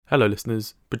Hello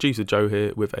listeners, producer Joe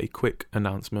here with a quick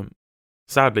announcement.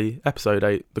 Sadly, episode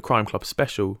 8, the Crime Club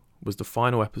special, was the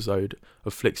final episode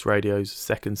of Flix Radio's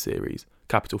second series,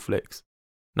 Capital Flix.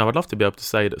 Now I'd love to be able to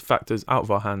say that factors out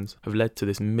of our hands have led to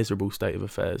this miserable state of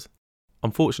affairs.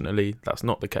 Unfortunately, that's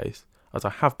not the case, as I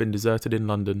have been deserted in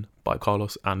London by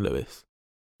Carlos and Lewis.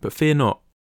 But fear not,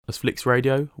 as Flix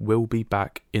Radio will be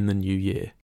back in the new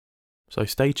year. So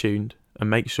stay tuned and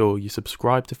make sure you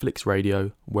subscribe to Flix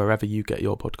Radio wherever you get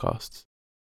your podcasts.